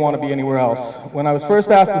 but we don't want to be anywhere else. When I was first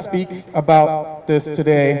asked to speak about this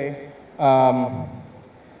today,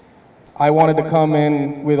 I wanted to come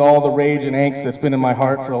in with all the rage and angst that's been in my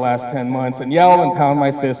heart for the last 10 months and yell and pound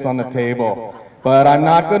my fist on the table. But I'm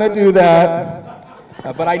not going to do that.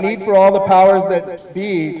 But I need for all the powers that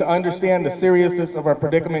be to understand the seriousness of our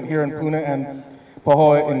predicament here in Puna and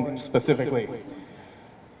Pahoa specifically.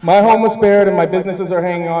 My home was spared and my businesses are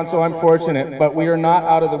hanging on, so I'm fortunate, but we are not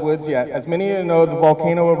out of the woods yet. As many of you know, the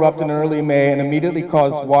volcano erupted in early May and immediately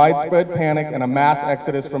caused widespread panic and a mass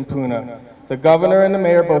exodus from Puna. The governor and the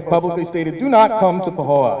mayor both publicly stated, "Do not come to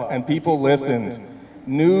Pahoa," and people listened.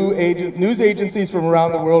 News agencies from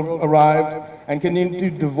around the world arrived and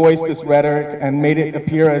continued to voice this rhetoric and made it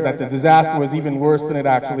appear that the disaster was even worse than it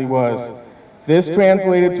actually was. This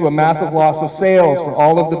translated to a massive loss of sales for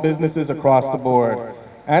all of the businesses across the board.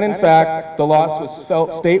 And in fact, the loss was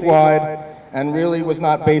felt statewide and really was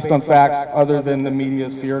not based on facts other than the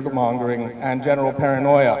media's fear-mongering and general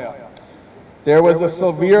paranoia. There was a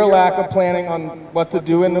severe lack of planning on what to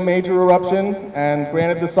do in the major eruption, and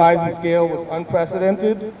granted the size and scale was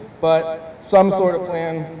unprecedented, but some sort of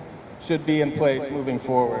plan should be in place moving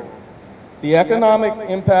forward. The economic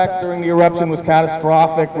impact during the eruption was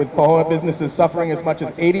catastrophic, with Pahoa businesses suffering as much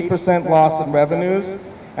as 80% loss in revenues,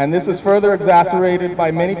 and this is further exacerbated by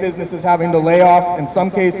many businesses having to lay off, in some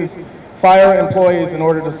cases, fire employees in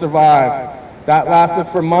order to survive. That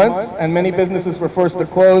lasted for months, and many businesses were forced to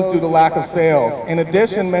close due to lack of sales. In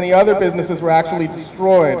addition, many other businesses were actually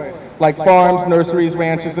destroyed, like farms, nurseries,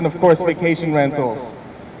 ranches, and of course vacation rentals.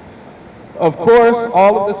 Of course,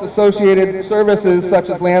 all of this associated services such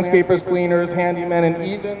as landscapers, cleaners, handymen, and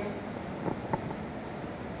even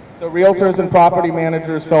the realtors and property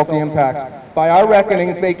managers felt the impact. By our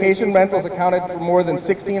reckoning, vacation rentals accounted for more than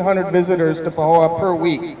 1,600 visitors to Pahoa per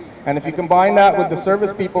week. And if you combine that with the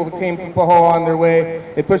service people that came from Pahoa on their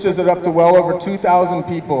way, it pushes it up to well over 2,000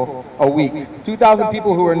 people a week. 2,000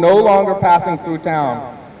 people who are no longer passing through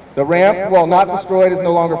town. The ramp, while not destroyed, is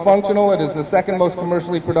no longer functional. It is the second most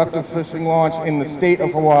commercially productive fishing launch in the state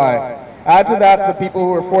of Hawaii. Add to that the people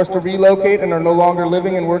who are forced to relocate and are no longer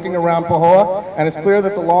living and working around Pahoa, and it's clear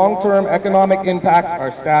that the long-term economic impacts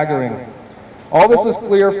are staggering. All this was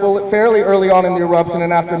clear fairly early on in the eruption,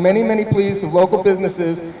 and after many, many pleas of local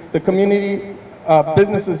businesses, the community,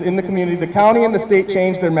 businesses in the community, the county and the state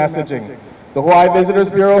changed their messaging. The Hawaii Visitors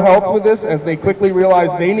Bureau helped with this as they quickly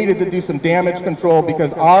realized they needed to do some damage control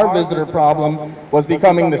because our visitor problem was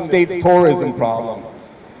becoming the state's tourism problem.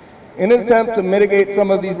 In an attempt to mitigate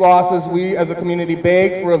some of these losses, we as a community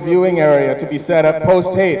begged for a viewing area to be set up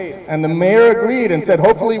post-haste, and the mayor agreed and said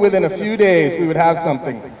hopefully within a few days we would have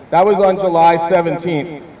something. That was on July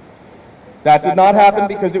 17th. That did not happen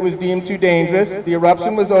because it was deemed too dangerous. The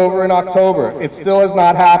eruption was over in October. It still has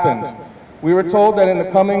not happened. We were told that it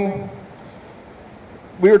was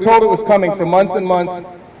coming for months and months,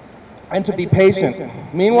 and to be patient.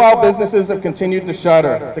 Meanwhile, businesses have continued to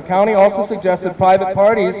shutter. The county also suggested private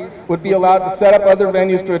parties would be allowed to set up other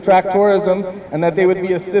venues to attract tourism, and that they would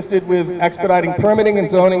be assisted with expediting permitting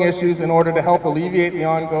and zoning issues in order to help alleviate the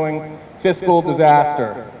ongoing fiscal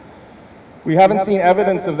disaster. We haven't seen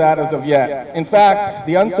evidence of that as of yet. In fact,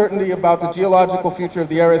 the uncertainty about the geological future of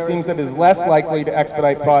the area seems that it is less likely to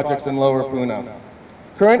expedite projects in Lower Puna.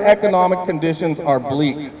 Current economic conditions are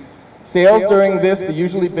bleak. Sales during the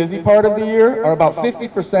usually busy part of the year, are about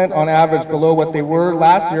 50% on average below what they were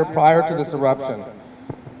last year prior to this eruption.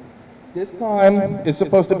 This time is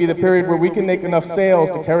supposed to be the period where we can make enough sales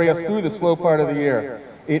to carry us through the slow part of the year.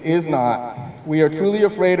 It is not. We are truly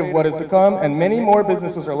afraid of what is to come, and many more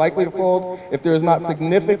businesses are likely to fold if there is not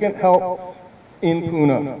significant help in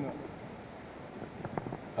Puna.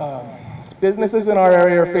 Businesses in our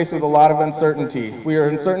area are faced with a lot of uncertainty. We are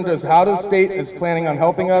uncertain as how the state is planning on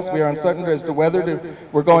helping us. We are uncertain as to whether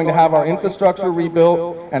we're going to have our infrastructure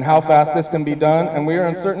rebuilt and how fast this can be done. And we are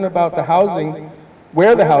uncertain about the housing,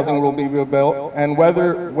 where the housing will be rebuilt, and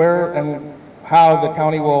where and how the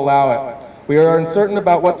county will allow it. We are uncertain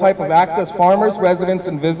about what type of access farmers, residents,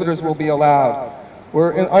 and visitors will be allowed.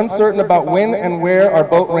 We're uncertain about when and where our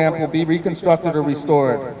boat ramp will be reconstructed or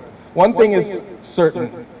restored. One thing is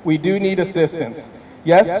certain, we do need assistance.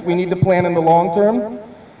 Yes, we need to plan in the long term.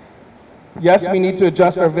 Yes, we need to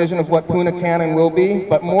adjust our vision of what Puna can and will be,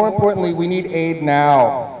 but more importantly, we need aid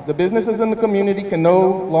now. The businesses in the community can no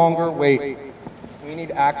longer wait. We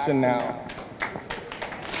need action now.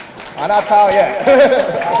 I'm not proud yet.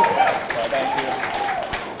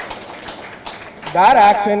 That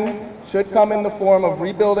action should come in the form of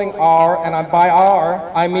rebuilding our, and by our,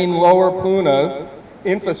 I mean Lower Puna,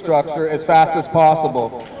 infrastructure as fast as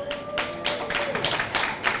possible.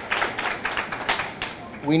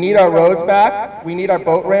 We need our roads back, we need our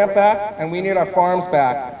boat ramp back, and we need our farms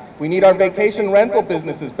back. We need our vacation rental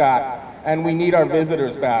businesses back, and we need our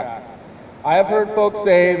visitors back. I have heard folks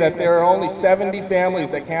say that there are only 70 families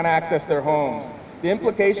that can't access their homes. The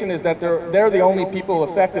implication is that they're the only people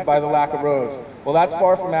affected by the lack of roads. Well, that's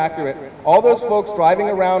far from accurate. All those folks driving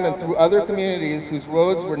around and through other communities whose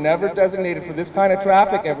roads were never designated for this kind of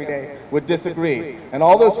traffic every day would disagree. And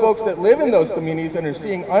all those folks that live in those communities and are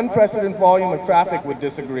seeing unprecedented volume of traffic would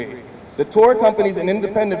disagree. The tour companies and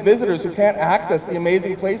independent visitors who can't access the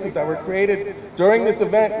amazing places that were created during this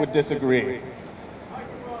event would disagree.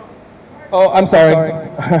 Oh, I'm sorry.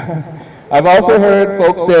 I've also heard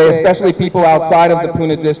folks say, especially people outside of the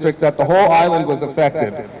Puna district, that the whole island was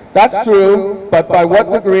affected. That's true, but by what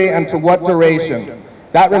degree and to what duration?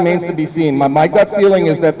 That remains to be seen. My gut feeling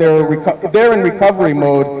is that they're in recovery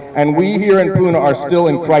mode, and we here in Puna are still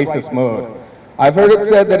in crisis mode. I've heard it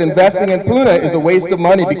said that investing in Puna is a waste of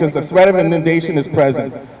money because the threat of inundation is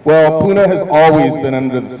present. Well, Puna has always been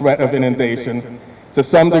under the threat of inundation to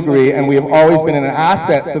some degree, and we have always been an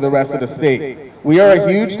asset to the rest of the state. We are a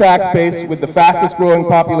huge tax base with the fastest growing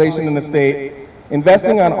population in the state.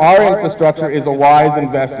 Investing on our infrastructure is a wise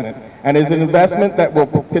investment, and is an investment that will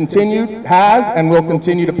continue, has and will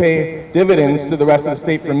continue to pay dividends to the rest of the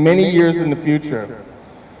state for many years in the future.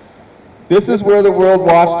 This is where the world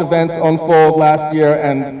watched events unfold last year,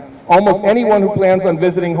 and almost anyone who plans on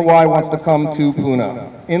visiting Hawaii wants to come to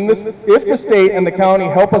Puna. If the state and the county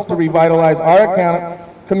help us to revitalize our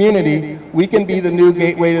community, we can be the new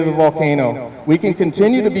gateway to the volcano. We can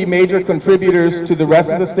continue to be major contributors to the rest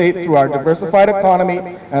of the state through our diversified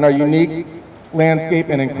economy and our unique landscape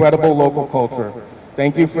and incredible local culture.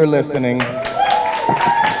 Thank you for listening.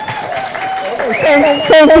 Thank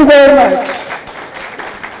you very much.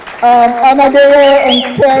 Amadeo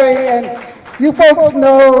and Terry, and you folks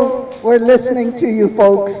know we're listening to you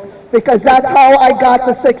folks, because that's how I got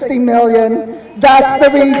the 60 million. That's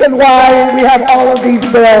the reason why we have all of these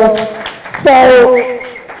bills. So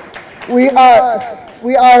we are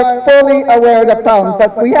fully aware of the problem,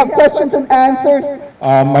 but we have questions and answers.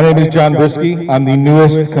 My name is John Brisky. I'm the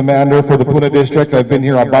newest commander for the Puna District. I've been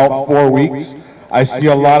here about 4 weeks. I see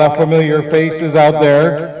a lot of familiar faces out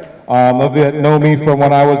there that know me from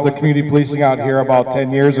when I was the community policing out here about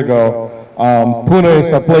 10 years ago. Puna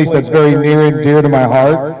is a place that's very near and dear to my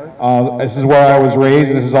heart. This is where I was raised,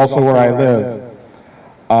 and this is also where I live.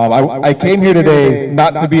 I came here today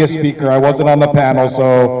not to be a speaker. I wasn't on the panel,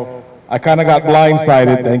 so I kind of got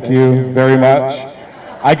blindsided. Thank you very much.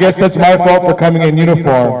 I guess that's my fault for coming in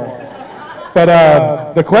uniform.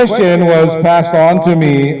 But the question was passed on to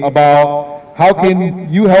me about how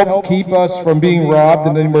can you help keep us from being robbed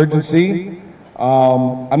in an emergency?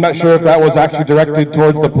 I'm not sure if that was actually directed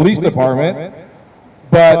towards the police department,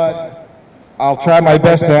 but I'll try my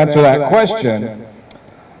best to answer that question.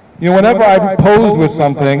 You know, whenever I'm posed with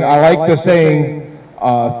something, I like the saying,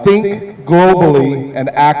 think globally and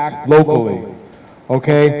act locally,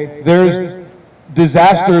 okay? There's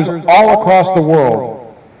disasters all across the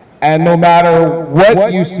world, and no matter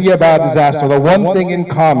what you see about disaster, the one thing in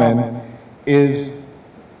common is,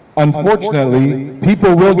 unfortunately,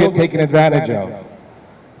 people will get taken advantage of.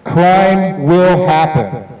 Crime will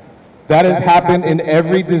happen. That has happened in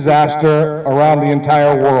every disaster around the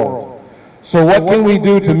entire world. So what can we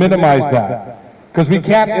do to minimize that? Because we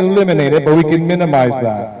can't eliminate it, but we can minimize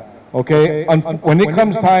that. Okay? When it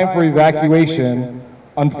comes time for evacuation,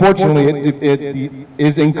 unfortunately, it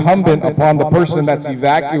is incumbent upon the person that's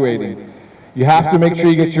evacuating. You have to make sure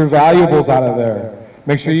you get your valuables out of there.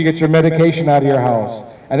 Make sure you get your medication out of your house.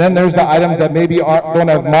 And then there's the items that maybe don't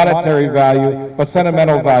have monetary value, but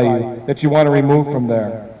sentimental value that you want to remove from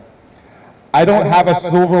there. I don't have a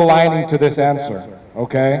silver lining to this answer,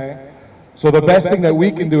 okay? So the best thing that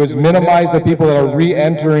we can do is minimize the people that are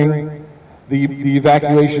re-entering the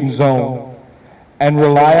evacuation zone and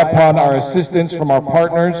rely upon our assistance from our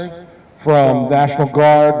partners, from National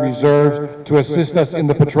Guard, Reserves, to assist us in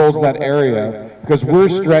the patrols in that area, because we're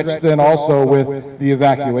stretched then also with the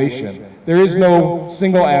evacuation. There is no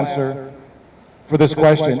single answer for this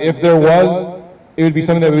question. If there was, it would be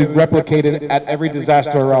something that would be replicated at every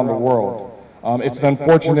disaster around the world. It's an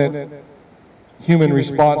unfortunate human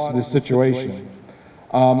response to this situation.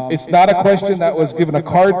 It's not a question that was given a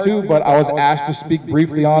card to, but I was asked to speak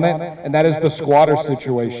briefly on it, and that is the squatter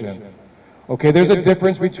situation. Okay, there's a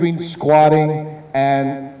difference between squatting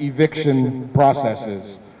and eviction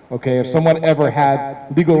processes. Okay, if someone ever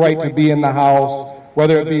had legal right to be in the house,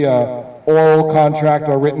 whether it be a oral contract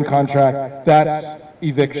or a written contract, that's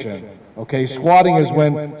eviction. Okay, squatting is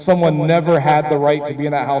when someone never had the right to be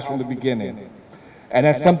in that house from the beginning. And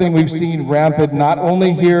that's something we've seen rampant not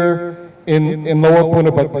only here in Lower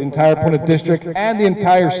Puna, but the entire Puna district and the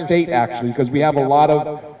entire state actually, because we have a lot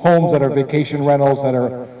of homes that are vacation rentals that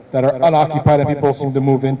are unoccupied and people seem to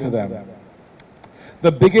move into them.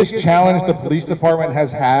 The biggest challenge the police department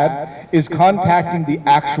has had is contacting the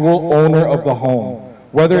actual owner of the home,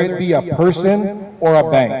 whether it be a person or a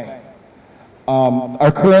bank.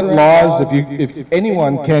 Our current laws, if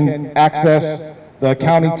anyone can access the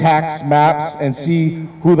county tax maps and see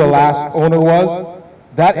who the last owner was,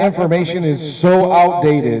 that information is so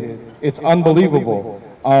outdated, it's unbelievable.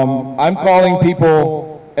 I'm calling people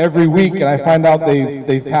every week and I find out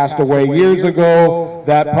they've passed away years ago,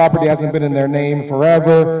 that property hasn't been in their name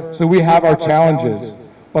forever, so we have our challenges.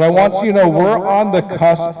 But I want you to know we're on the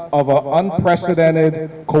cusp of an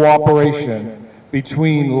unprecedented cooperation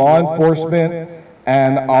between law enforcement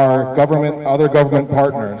and our government, other government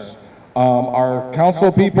partners. Our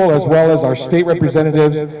council people as well as our state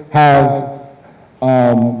representatives have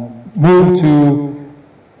moved to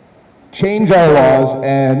change our laws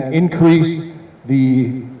and increase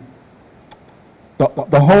the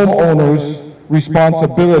homeowner's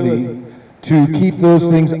responsibility to keep those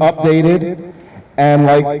things updated, and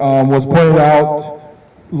like was pointed out,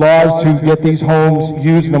 laws to get these homes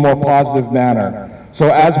used in a more positive manner. So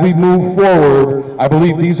as we move forward, I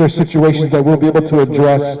believe these are situations that we'll be able to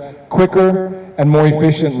address quicker and more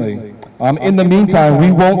efficiently. In the meantime,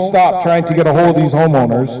 we won't stop trying to get a hold of these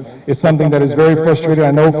homeowners. It's something that is very frustrating,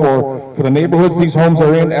 I know, for the neighborhoods these homes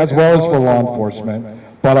are in, as well as for law enforcement.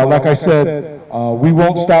 But like I said, we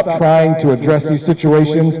won't stop trying to address these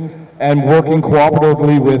situations and working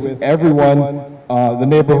cooperatively with everyone, the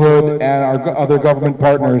neighborhood and our other government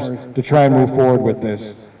partners to try and move forward with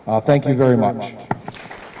this. Thank you very much.